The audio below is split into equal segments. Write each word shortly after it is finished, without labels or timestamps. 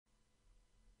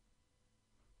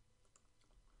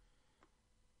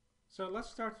So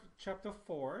let's start chapter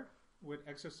 4 with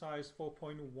exercise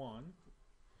 4.1.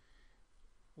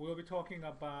 We'll be talking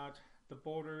about the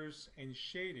borders and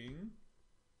shading,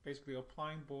 basically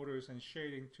applying borders and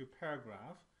shading to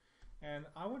paragraph. And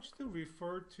I want you to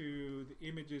refer to the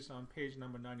images on page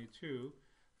number 92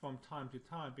 from time to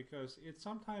time, because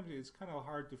sometimes it's kind of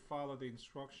hard to follow the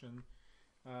instruction.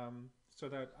 So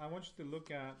that I want you to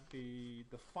look at the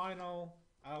final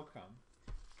outcome.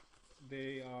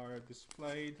 They are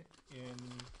displayed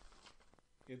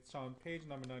it's on page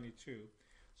number 92.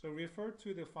 So refer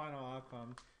to the final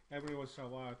outcome every once in a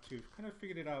while to kind of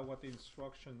figure it out what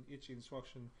each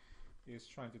instruction is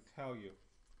trying to tell you.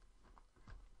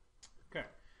 Okay,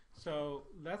 so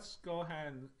let's go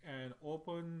ahead and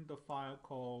open the file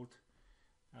called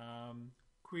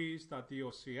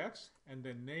quiz.docx and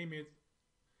then name it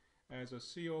as a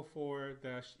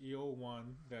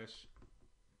CO4-EO1-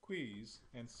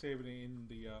 and save it in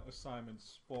the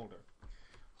assignments folder.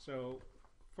 So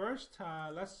first,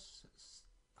 let's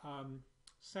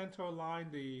center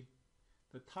align the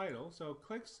title. So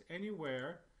clicks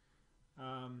anywhere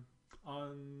on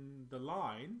the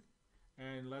line,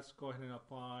 and let's go ahead and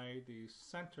apply the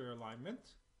center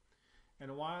alignment.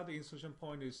 And while the insertion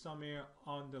point is somewhere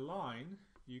on the line,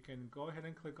 you can go ahead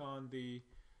and click on the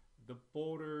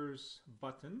borders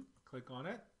button. Click on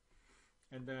it,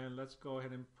 and then let's go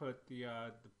ahead and put the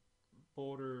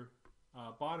border,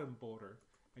 bottom border,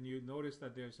 and you notice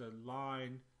that there's a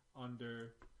line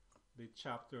under the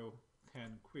chapter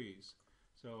 10 quiz.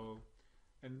 So,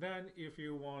 and then if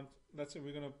you want, let's say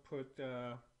we're going to put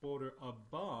border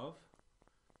above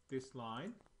this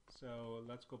line. So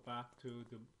let's go back to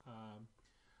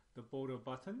the border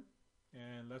button,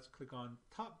 and let's click on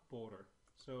top border.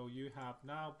 So you have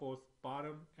now both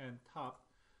bottom and top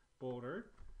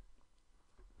border.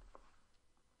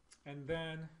 And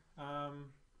then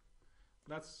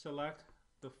let's select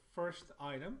the first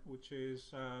item, which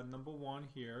is number 1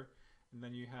 here, and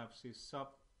then you have the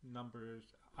sub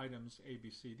numbers items A, B,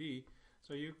 C, D.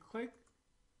 So you click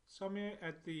somewhere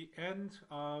at the end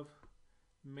of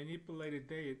manipulated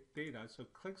data. So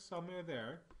click somewhere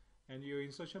there, and your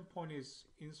insertion point is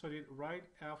inserted right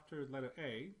after letter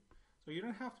A. So you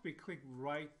don't have to be clicked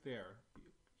right there.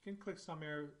 You can click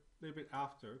somewhere a little bit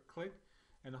after. Click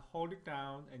and hold it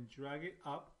down and drag it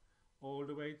up all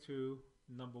the way to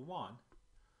number 1.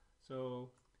 So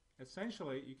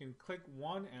essentially you can click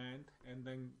one end and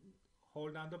then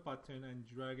hold down the button and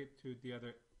drag it to the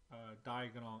other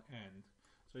diagonal end.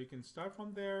 So you can start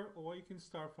from there, or you can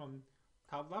start from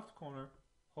top left corner,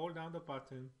 hold down the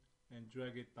button and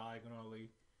drag it diagonally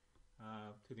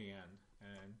to the end,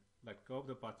 and let go of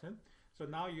the button. So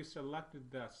now you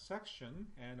selected that section,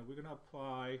 and we're going to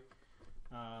apply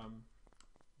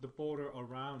the border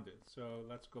around it. So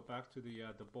let's go back to the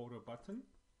border button,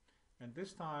 and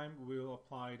this time we'll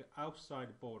apply the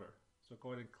outside border. So go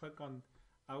ahead and click on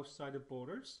outside the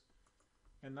borders,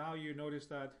 and now you notice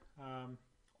that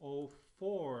all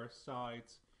 4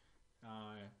 sides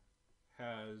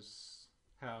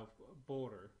have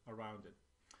border around it.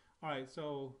 All right,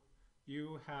 so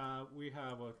we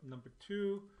have a number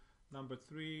 2, number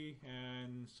 3,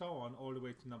 and so on all the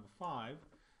way to number 5.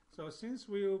 So since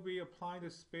we will be applying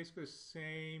this basically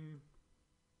same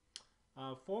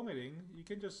formatting, you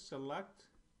can just select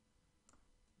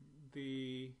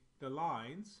the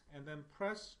lines and then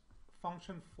press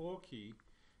function 4 key,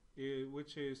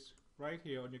 which is right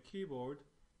here on your keyboard.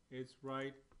 It's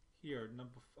right here,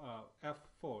 number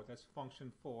F4. That's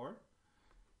function 4,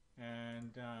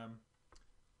 and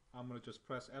I'm going to just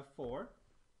press F4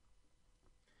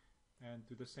 and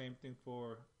do the same thing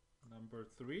for number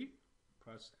 3.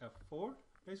 Press F4.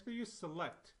 Basically you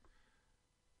select.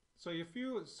 So if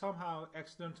you somehow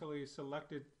accidentally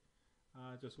selected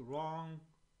just wrong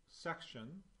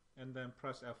section and then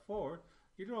press F4,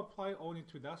 it'll apply only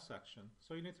to that section.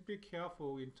 So you need to be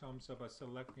careful in terms of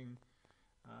selecting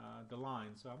the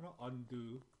line. So I'm going to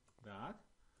undo that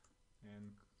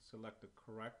and select the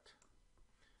correct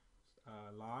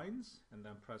lines and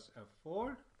then press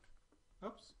F4.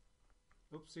 Oops.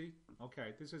 Oopsie.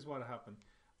 Okay, this is what happened.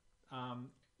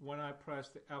 When I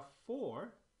pressed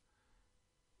F4,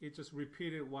 it just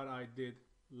repeated what I did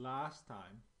last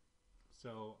time.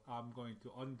 So I'm going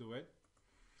to undo it,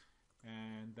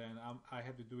 and then I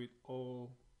have to do it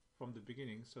all from the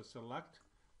beginning. So select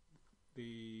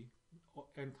the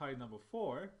entire number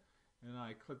 4, and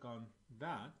I click on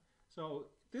that.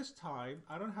 So this time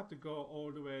I don't have to go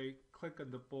all the way, click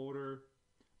on the border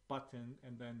button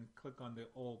and then click on the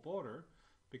all border,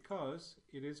 because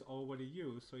it is already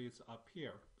used, so it's up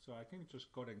here. So I can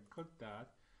just go ahead and click that,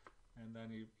 and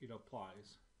then it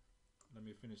applies. let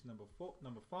me finish number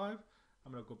 5.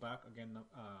 I'm going to go back again,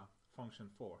 function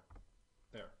 4.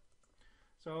 There.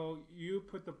 So you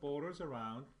put the borders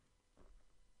around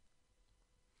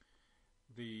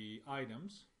the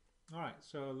items. Alright,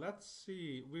 so let's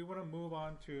see. We want to move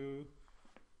on to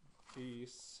the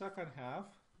second half,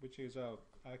 which is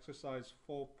exercise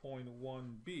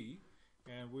 4.1b,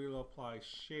 and we'll apply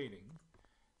shading.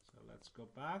 So let's go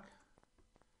back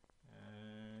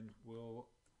and we'll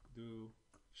do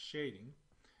shading.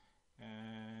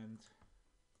 And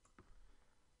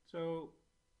so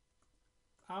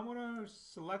I'm going to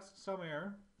select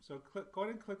somewhere. So go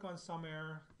ahead and click on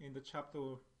somewhere in the chapter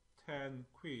 10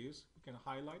 quiz. You can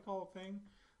highlight the whole thing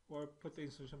or put the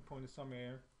insertion point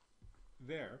somewhere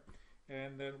there.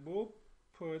 And then we'll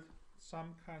put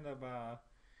some kind of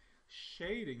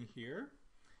shading here.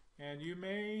 And you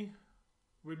may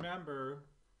remember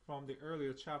from the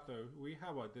earlier chapter, we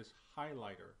have this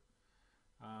highlighter,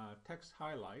 text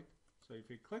highlight. So if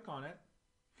you click on it,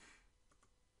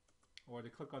 or to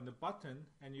click on the button,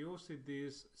 and you'll see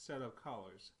this set of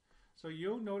colors. So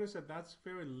you'll notice that that's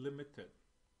very limited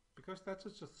because that's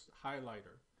just a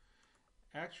highlighter.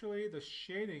 Actually, the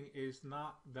shading is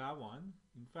not that one.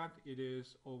 In fact, it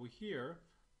is over here,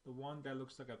 the one that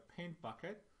looks like a paint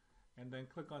bucket, and then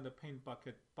click on the paint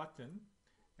bucket button,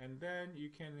 and then you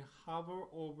can hover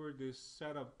over this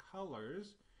set of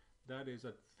colors that is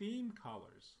a theme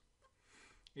colors.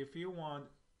 If you want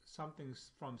something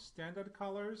from standard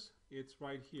colors, it's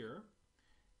right here,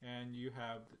 and you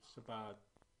have about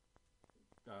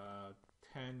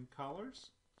 10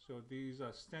 colors. So these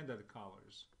are standard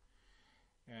colors,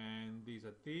 and these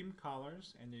are theme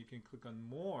colors, and you can click on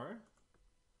more,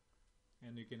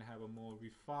 and you can have a more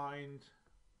refined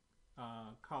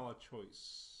color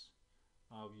choice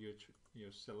of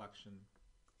your selection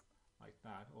like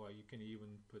that, or you can even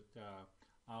put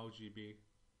RGB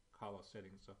color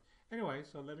settings. So anyway,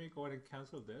 so let me go ahead and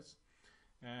cancel this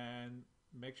and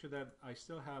make sure that I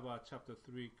still have a chapter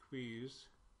 3 quiz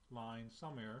line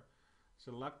somewhere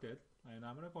selected, and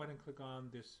I'm going to go ahead and click on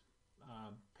this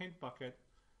paint bucket,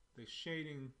 the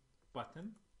shading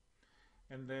button,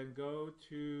 and then go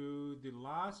to the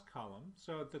last column.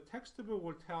 So the text table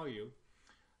will tell you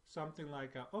something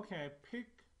like, okay, pick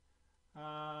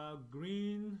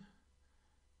green,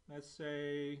 let's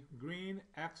say green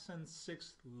accent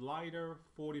 6 lighter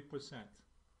 40%.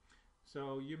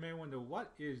 So you may wonder,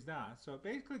 what is that? So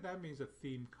basically that means a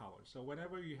theme color. So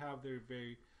whenever you have the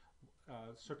very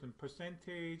certain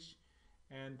percentage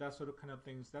and that sort of kind of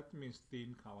things, that means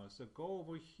theme color. So go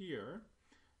over here,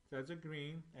 there's a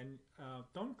green, and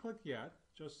don't click yet,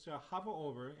 just hover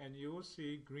over and you will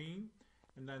see green,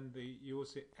 and then you will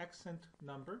see accent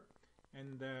number,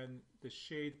 and then the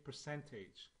shade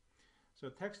percentage. So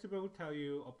text will tell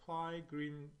you apply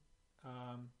green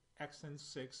accent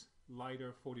 6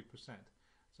 lighter 40%.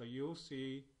 So you'll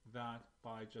see that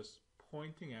by just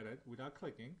pointing at it without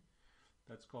clicking.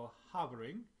 That's called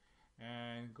hovering.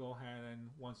 And go ahead and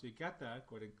once you get that,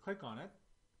 go ahead and click on it.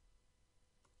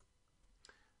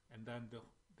 And then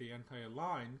the entire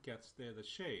line gets there, the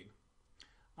shade.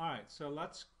 Alright, so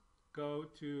let's go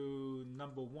to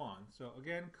number 1. So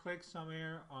again, click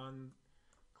somewhere on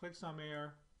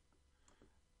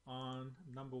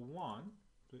number 1.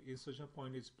 The insertion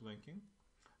point is blinking.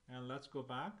 And let's go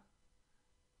back.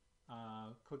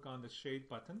 Click on the shade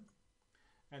button.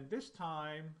 And this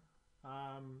time,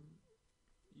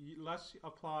 let's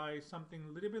apply something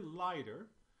a little bit lighter.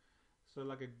 So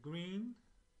like a green.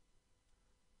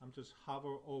 I'm just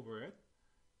hover over it.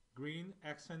 Green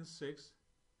accent 6,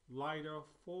 lighter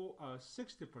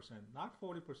 60%, not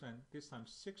 40%, this time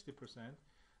 60%.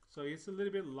 So it's a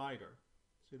little bit lighter.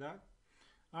 See that?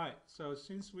 Alright, so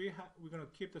since we're going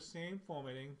to keep the same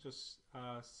formatting, just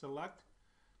select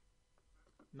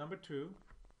number 2,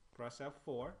 press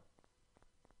F4,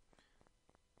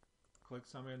 click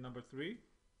somewhere number 3,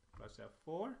 press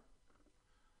F4,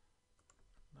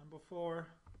 number 4,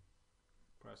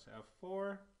 press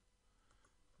F4,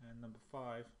 and number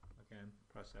 5, again,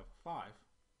 press F5.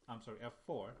 I'm sorry,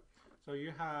 F4. So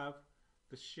you have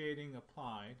the shading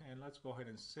applied, and let's go ahead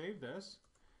and save this.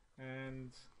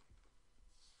 And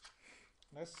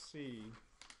let's see.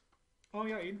 Oh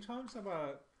yeah, in terms of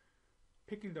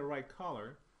picking the right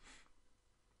color,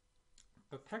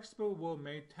 the textbook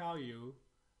may tell you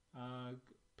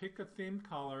pick a theme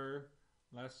color.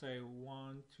 Let's say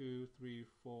 1, 2, 3,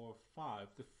 4, 5.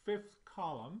 The 5th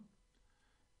column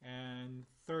and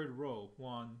 3rd row,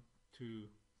 1, 2,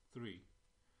 3.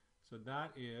 So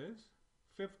that is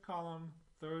 5th column,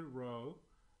 3rd row.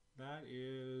 That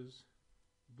is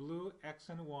blue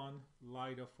accent 1,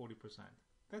 lighter 40%.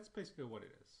 That's basically what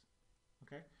it is.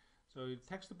 Okay. So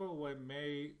textable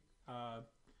may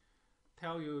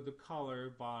tell you the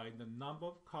color by the number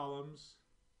of columns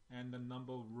and the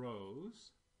number of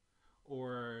rows,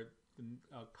 or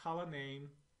the color name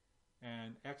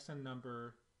and accent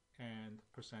number and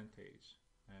percentage,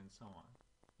 and so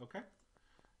on. Okay?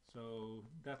 So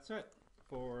that's it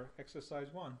for exercise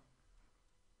 1.